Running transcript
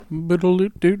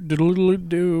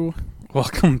Boodle-doo-doo-doo-doo-doo.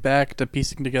 Welcome back to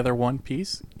Piecing Together One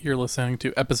Piece. You're listening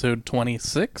to episode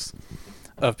 26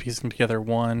 of Piecing Together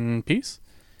One Piece.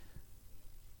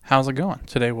 How's it going?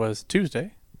 Today was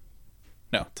Tuesday.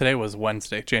 No, today was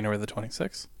Wednesday, January the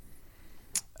 26th.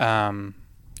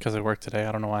 Because I worked today.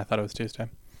 I don't know why I thought it was Tuesday.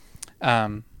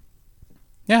 Yeah,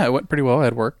 it went pretty well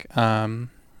at work.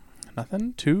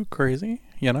 Nothing too crazy,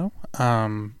 you know.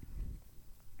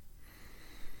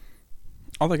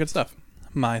 All that good stuff.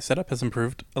 My setup has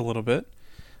improved a little bit.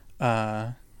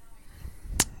 I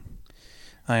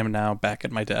am now back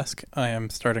at my desk. I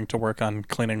am starting to work on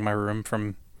cleaning my room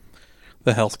from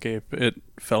the hellscape it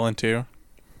fell into,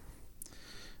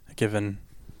 given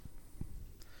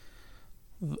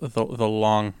the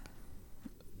long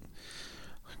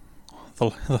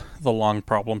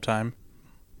problem time.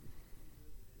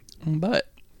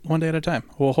 But one day at a time.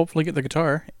 We'll hopefully get the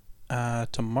guitar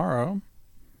tomorrow.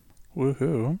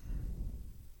 Woohoo.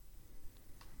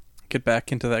 Get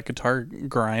back into that guitar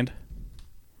grind.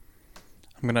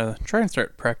 I'm going to try and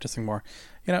start practicing more.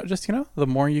 The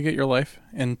more you get your life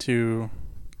into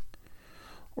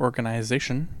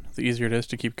organization, the easier it is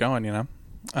to keep going,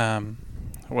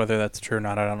 Whether that's true or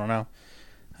not, I don't know.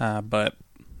 But,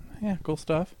 yeah, cool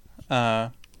stuff.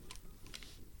 Hope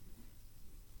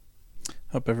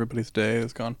everybody's day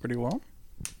has gone pretty well.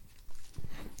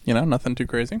 Nothing too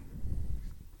crazy.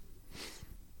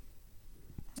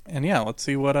 And yeah, let's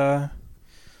see what the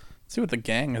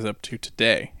gang is up to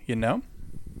today,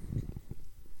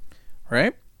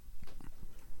 Right?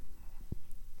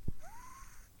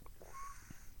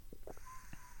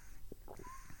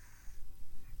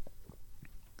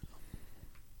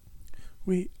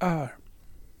 We are.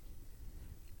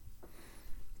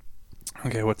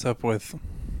 Okay, what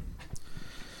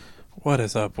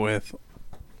is up with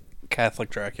Catholic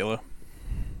Dracula?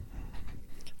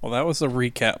 Well, that was a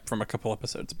recap from a couple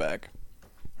episodes back.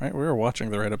 Right? We were watching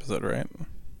the right episode, right?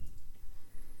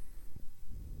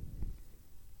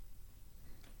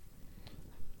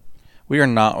 We are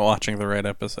not watching the right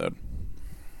episode.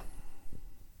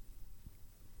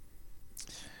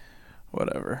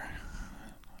 Whatever.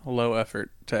 Low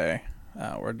effort day.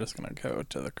 We're just going to go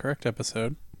to the correct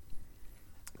episode.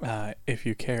 If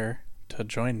you care to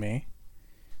join me,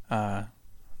 the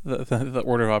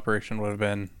order of operation would have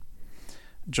been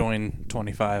join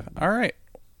 25. All right.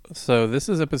 So this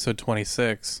is episode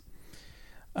 26.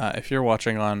 If you're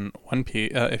watching on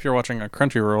if you're watching on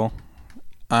Crunchyroll,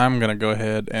 I'm going to go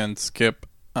ahead and skip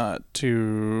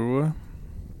to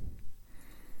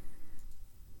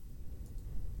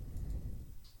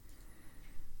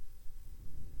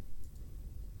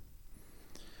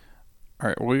all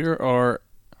right, we are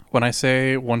when I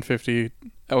say 150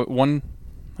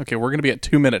 okay, we're going to be at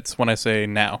 2 minutes when I say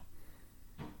now.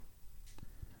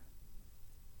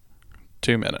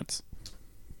 2 minutes.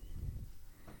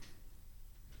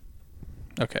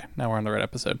 Okay, now we're on the right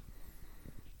episode.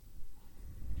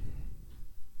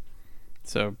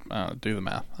 So, do the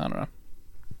math. I don't know.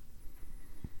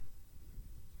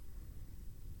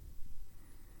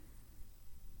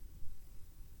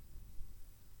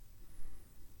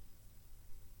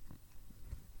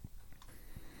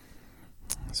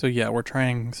 So, yeah, we're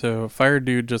trying. So, Fire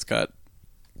Dude just got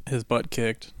his butt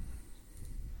kicked.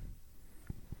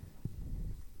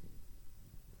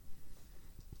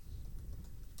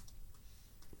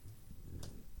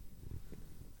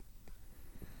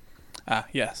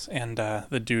 Yes, and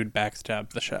the dude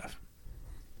backstabbed the chef.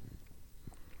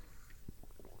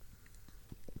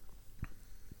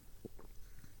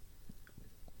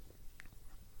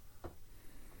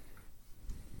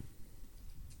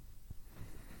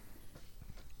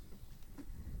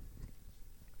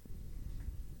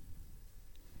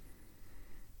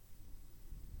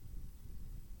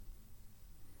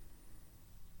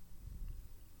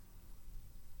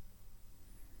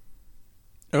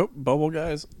 Oh, Bubble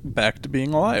Guy's back to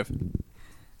being alive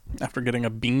after getting a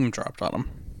beam dropped on him.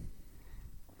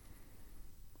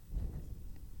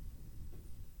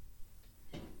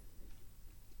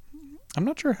 I'm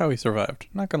not sure how he survived.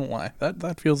 Not gonna lie.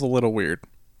 That feels a little weird.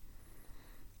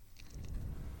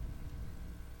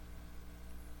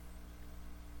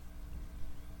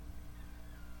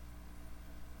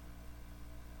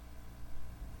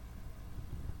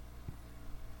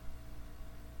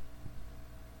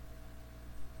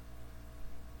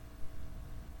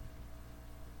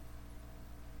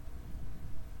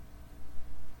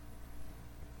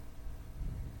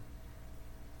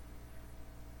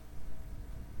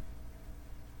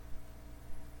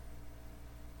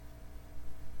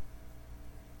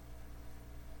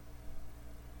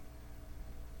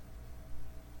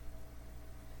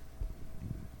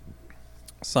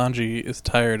 Sanji is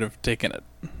tired of taking it.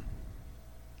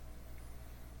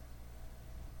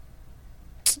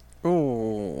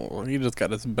 Oh, he just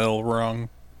got his bell wrong.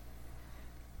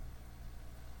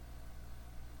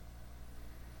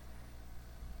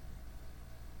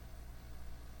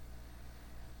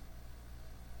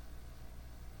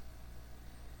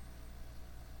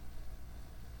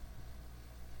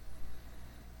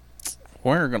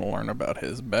 We're going to learn about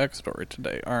his backstory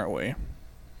today, aren't we?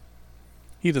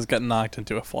 He just got knocked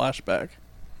into a flashback.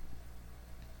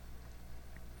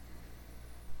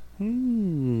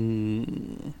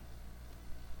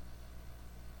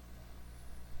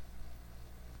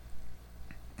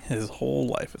 His whole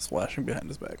life is flashing behind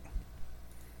his back.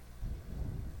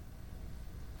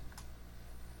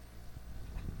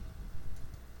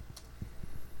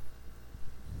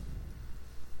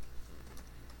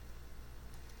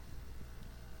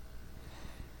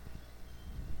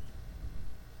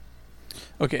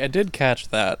 Okay, I did catch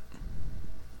that.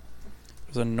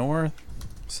 There's a north,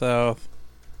 south,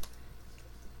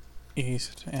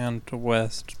 east, and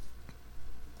west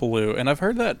blue. And I've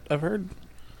heard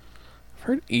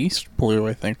east blue,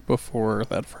 I think, before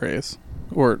that phrase.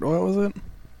 Or what was it?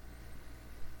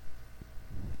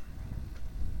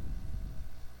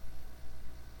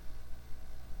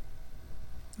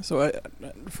 So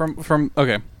from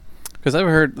okay, because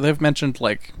they've mentioned,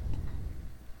 like,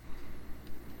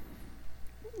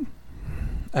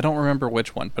 I don't remember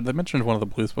which one, but they mentioned one of the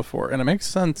blues before, and it makes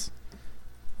sense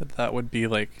that would be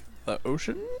like the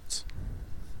oceans.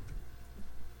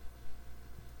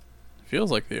 Feels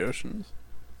like the oceans.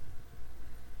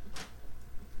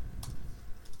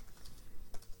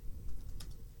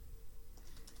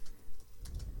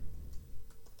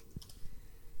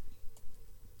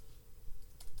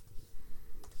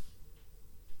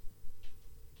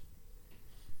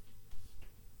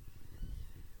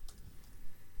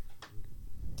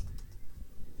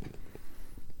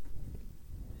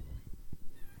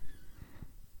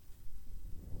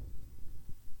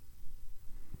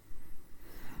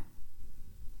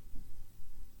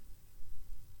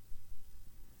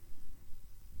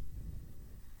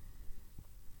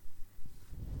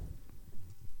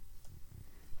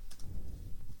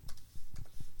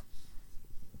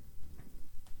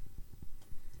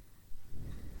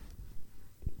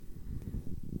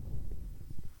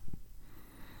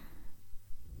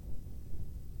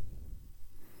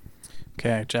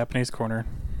 Okay, Japanese corner.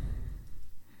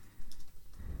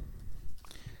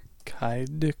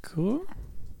 Kaideku?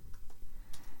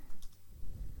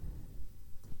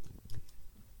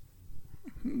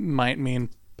 Might mean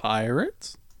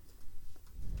pirates?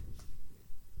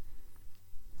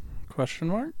 Question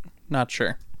mark? Not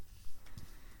sure.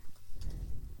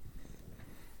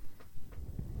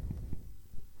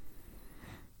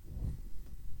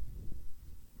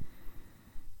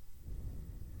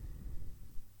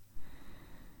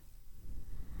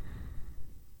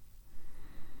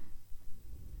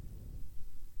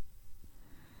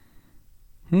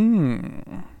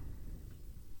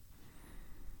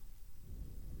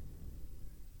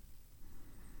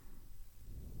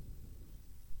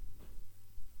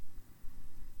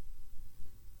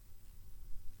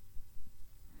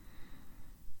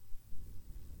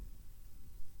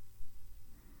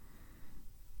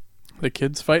 The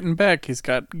kid's fighting back. He's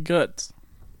got guts.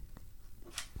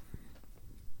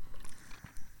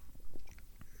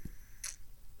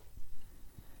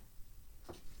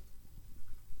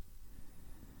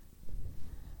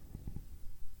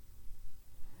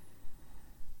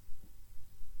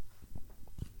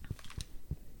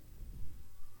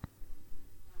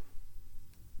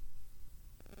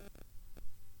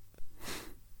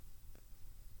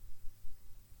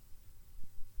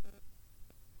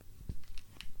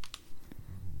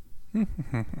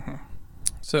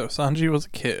 So Sanji was a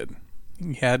kid.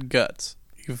 He had guts.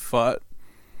 He fought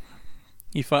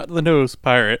the nose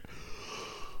pirate.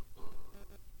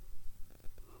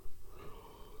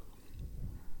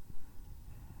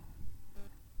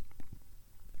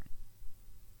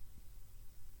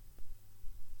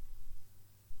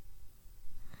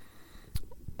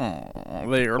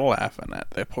 Oh, they are laughing at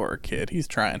the poor kid. He's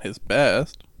trying his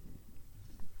best.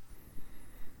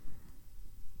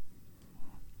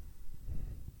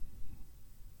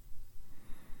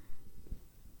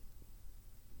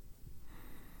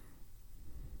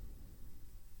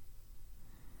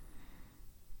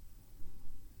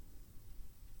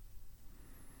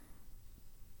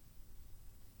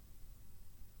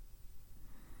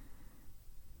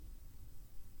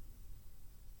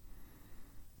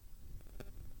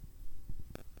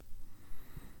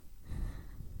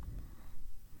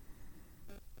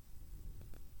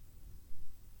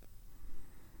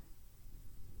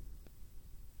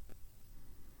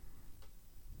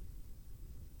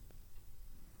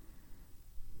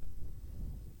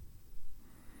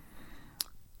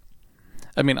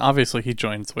 I mean, obviously he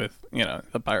joins with,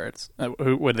 the pirates.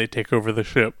 When they take over the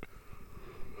ship.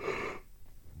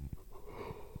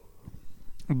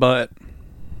 But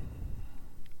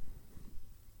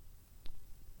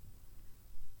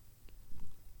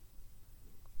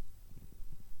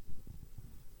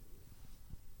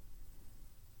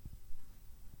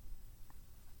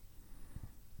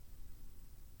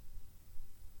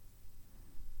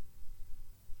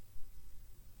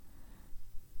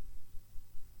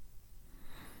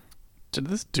did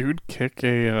this dude kick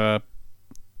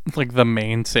like the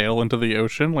mainsail into the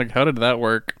ocean? Like, how did that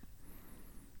work?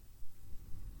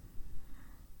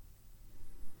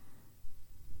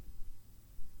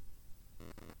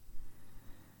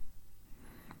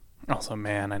 Also,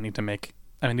 man, I need to make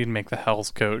the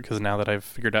Hell's coat because now that I've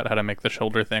figured out how to make the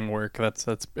shoulder thing work,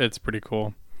 it's pretty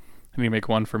cool. I need to make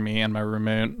one for me and my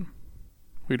roommate.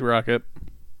 We'd rock it.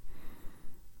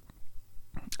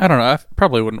 I don't know. I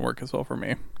probably wouldn't work as well for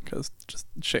me because just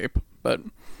shape, but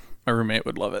my roommate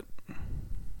would love it.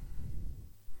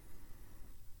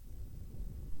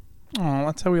 Oh,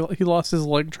 that's how he lost his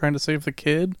leg trying to save the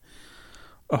kid.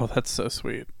 Oh, that's so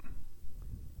sweet.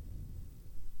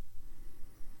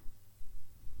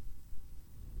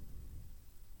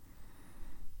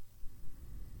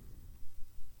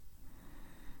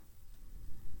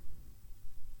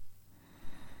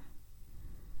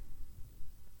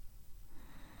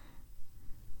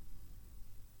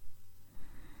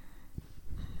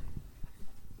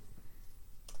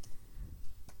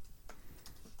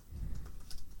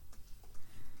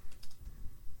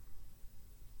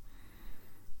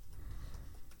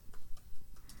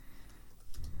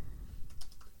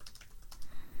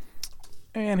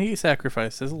 And he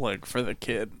sacrificed his leg for the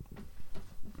kid.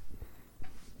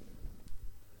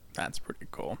 That's pretty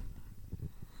cool.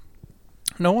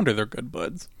 No wonder they're good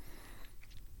buds.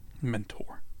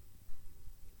 Mentor.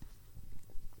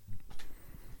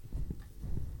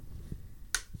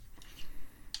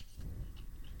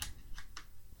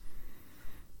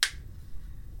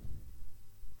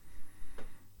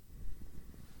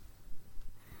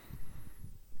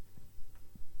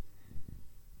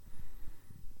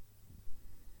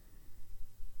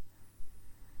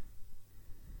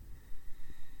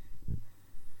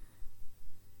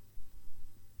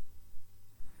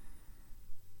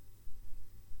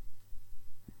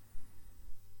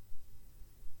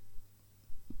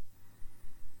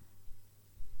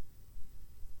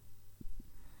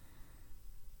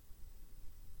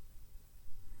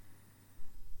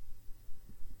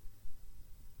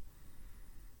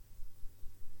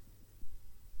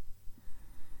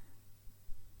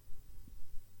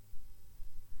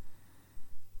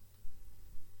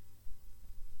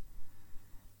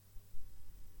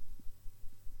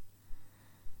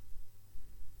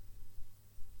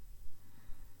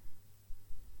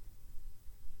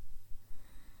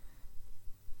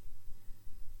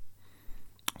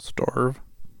 Starve.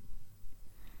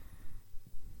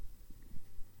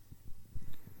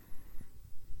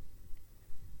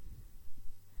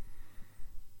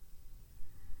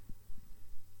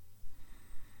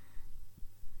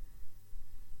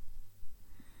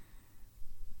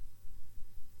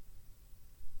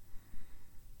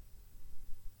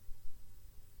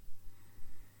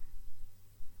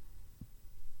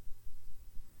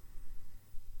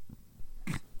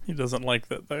 He doesn't like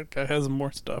that guy has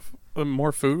more stuff.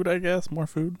 More food, I guess. More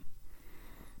food.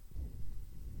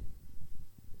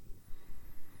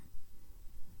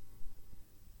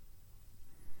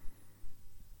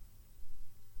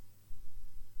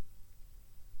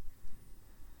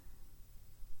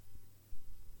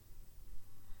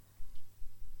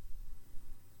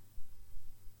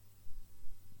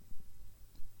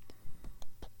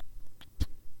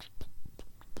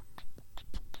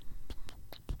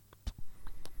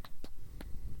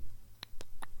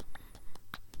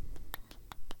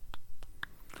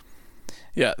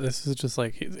 Yeah, this is just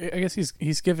like I guess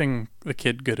he's giving the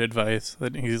kid good advice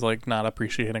that he's like not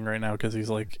appreciating right now because he's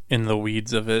like in the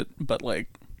weeds of it, but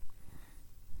like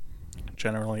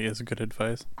generally is good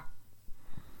advice.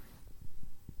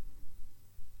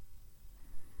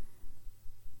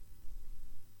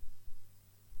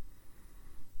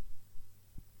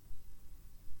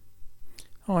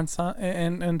 Oh,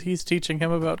 and he's teaching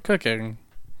him about cooking.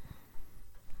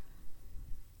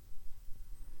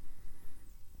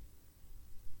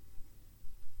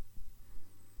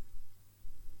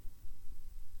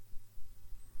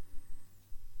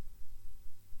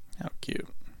 How cute.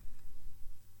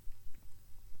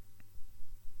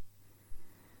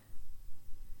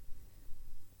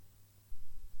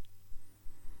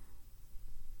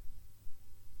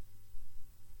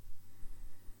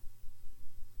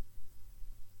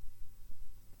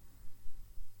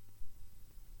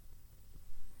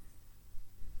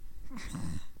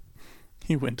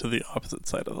 He went to the opposite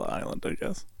side of the island, I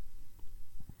guess.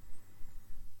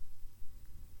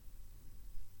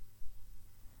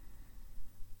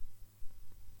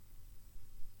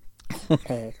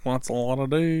 That's a lot of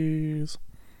days.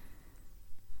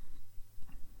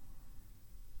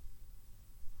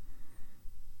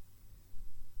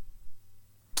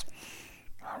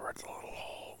 Robert's a little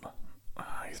old.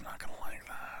 He's not gonna like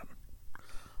that.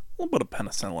 A little bit of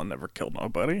penicillin never killed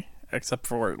nobody, except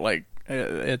for like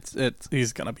it's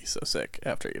he's gonna be so sick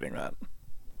after eating that.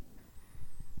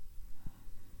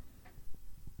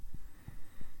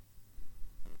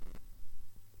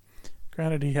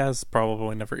 Granted, he has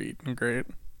probably never eaten great.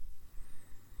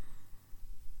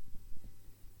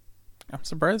 I'm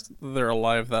surprised they're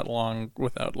alive that long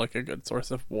without like a good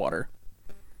source of water.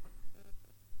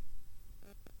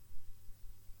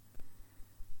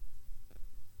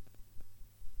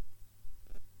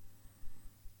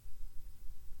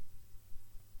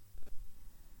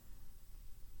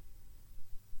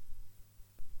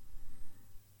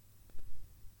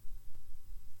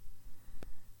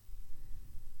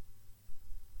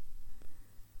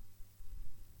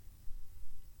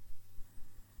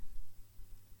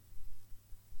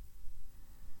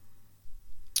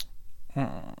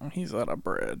 He's out of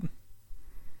bread.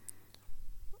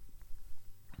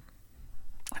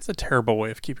 That's a terrible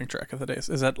way of keeping track of the days.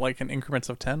 Is that like in increments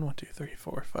of 10? 1, 2, 3,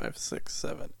 4, 5, 6,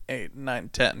 7, 8, 9,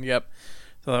 10. Yep.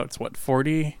 So that's what,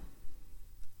 40?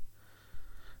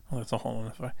 Oh, that's a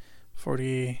whole other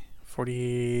 40,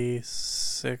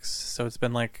 46. So it's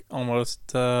been like almost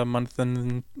a month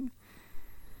and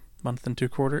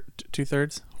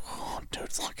 2/3. Oh, dude,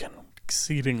 it's looking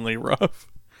exceedingly rough.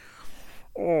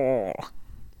 Oh.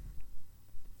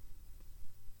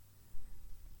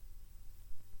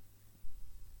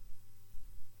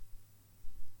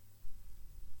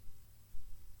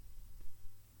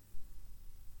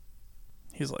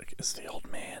 He's like, is the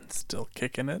old man still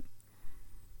kicking it?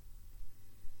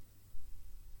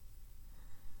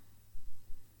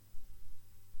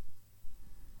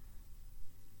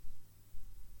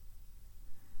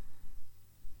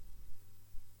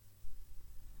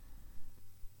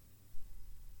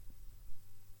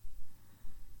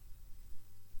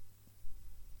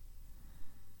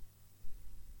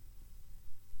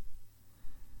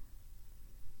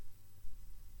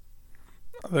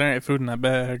 There ain't food in that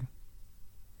bag.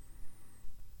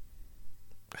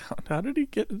 How did he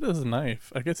get this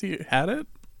knife? I guess he had it?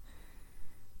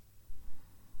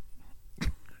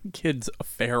 Kid's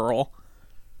feral.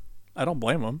 I don't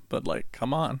blame him, but like,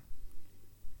 come on.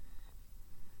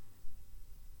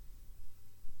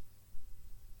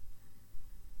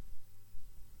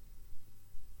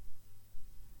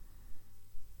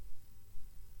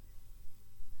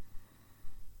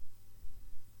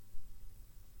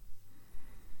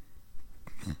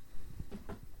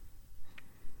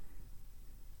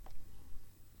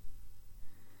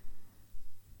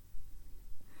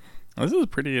 This is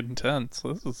pretty intense.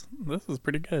 This is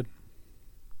pretty good.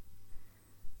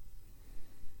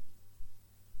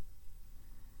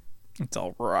 It's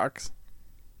all rocks.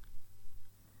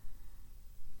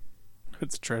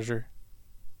 It's treasure.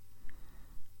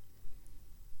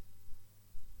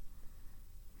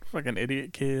 Fucking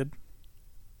idiot kid.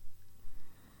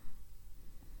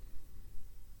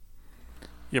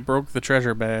 You broke the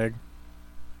treasure bag.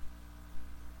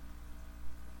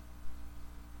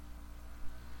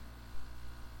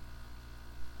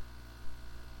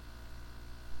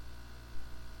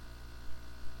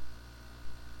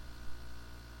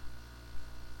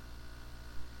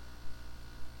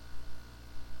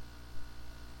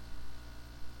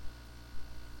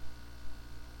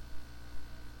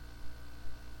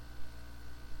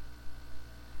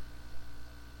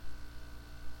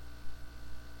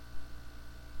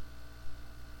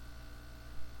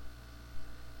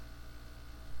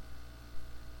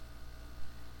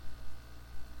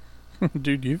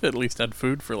 Dude, you've at least had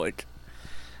food for like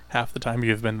half the time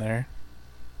you've been there.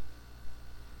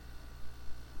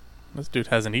 This dude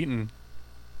hasn't eaten.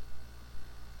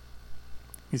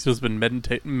 He's just been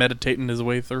meditating his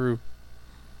way through.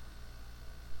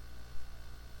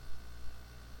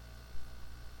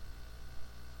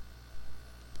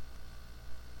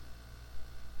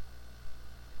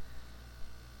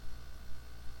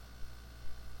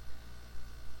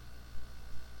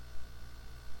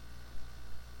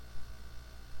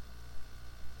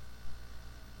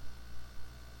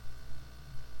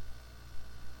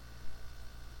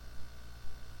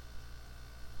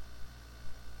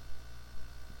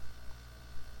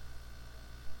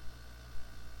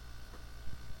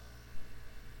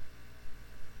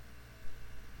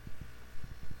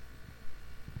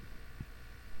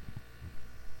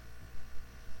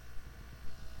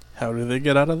 How do they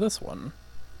get out of this one?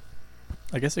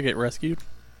 I guess they get rescued.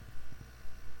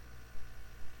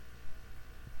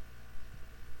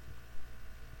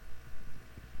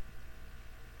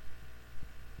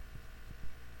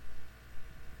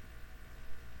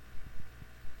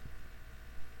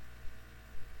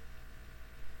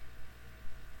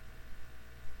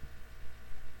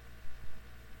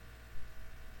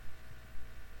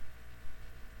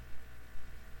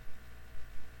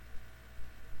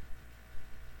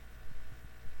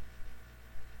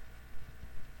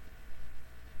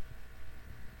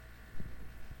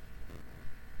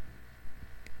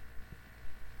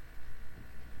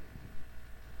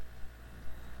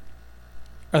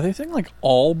 Are they saying like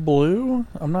all blue?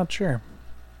 I'm not sure.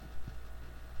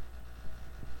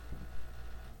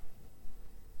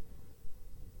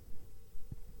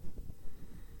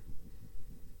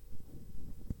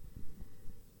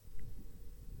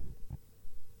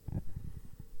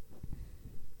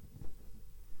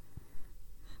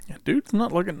 Yeah, dude's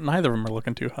not looking. Neither of them are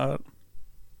looking too hot.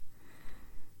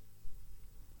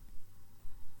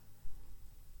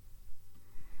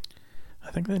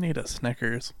 I think they need a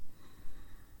Snickers.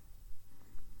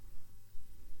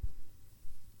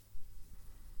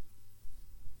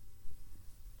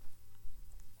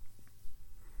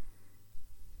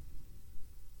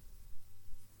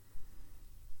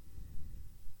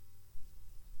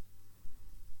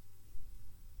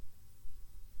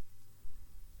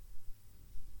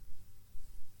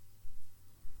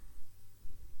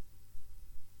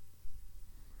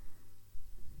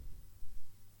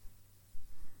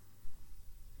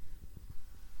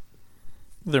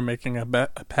 They're making a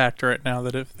pact right now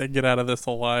that if they get out of this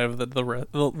alive, that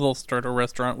they'll start a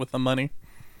restaurant with the money.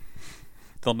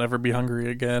 They'll never be hungry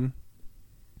again.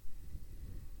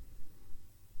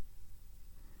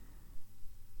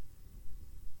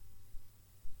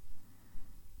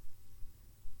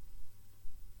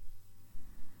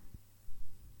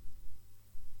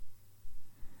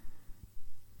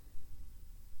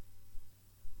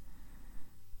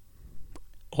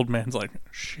 Old man's like,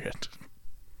 shit.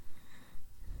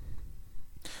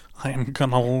 I am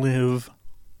gonna live.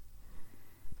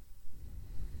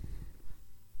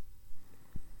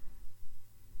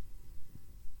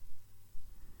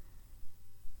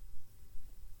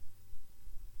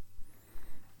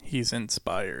 He's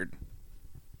inspired.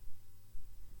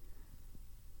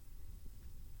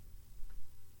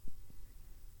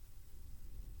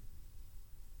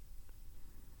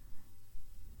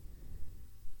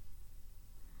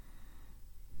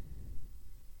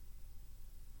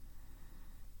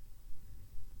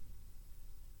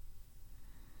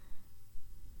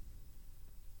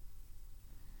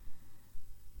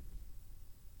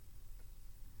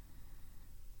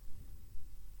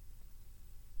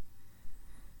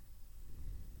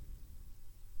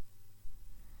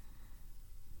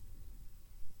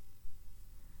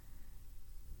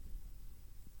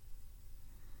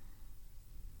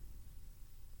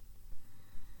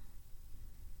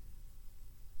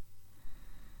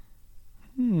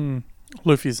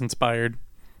 Luffy's inspired.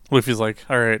 Luffy's like,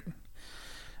 alright,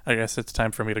 I guess it's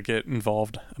time for me to get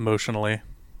involved emotionally.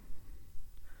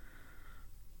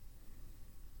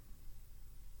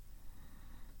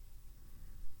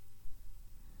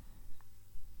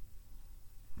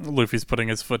 Luffy's putting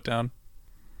his foot down.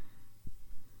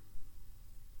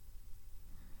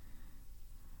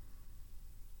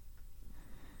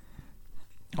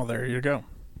 Well, there you go.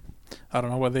 I don't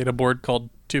know why they had a board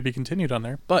called To Be Continued on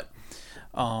there, but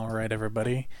alright,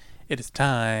 everybody. It is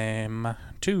time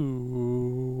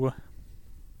to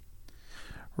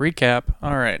recap.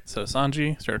 Alright, so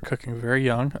Sanji started cooking very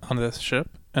young on this ship,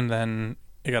 and then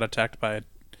he got attacked by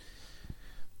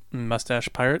mustache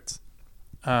pirates.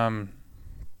 There's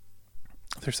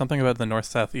something about the north,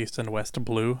 south, east, and west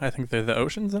blue. I think they're the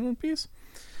oceans in One Piece.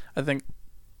 I think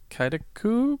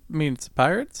Kaidaku means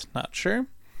pirates. Not sure.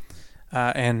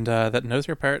 And that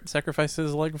Nosier pirate sacrifices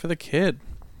his leg for the kid.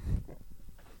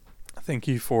 Thank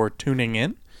you for tuning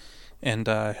in, and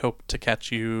I hope to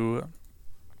catch you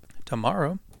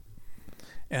tomorrow.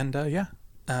 And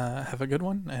have a good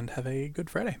one, and have a good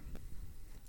Friday.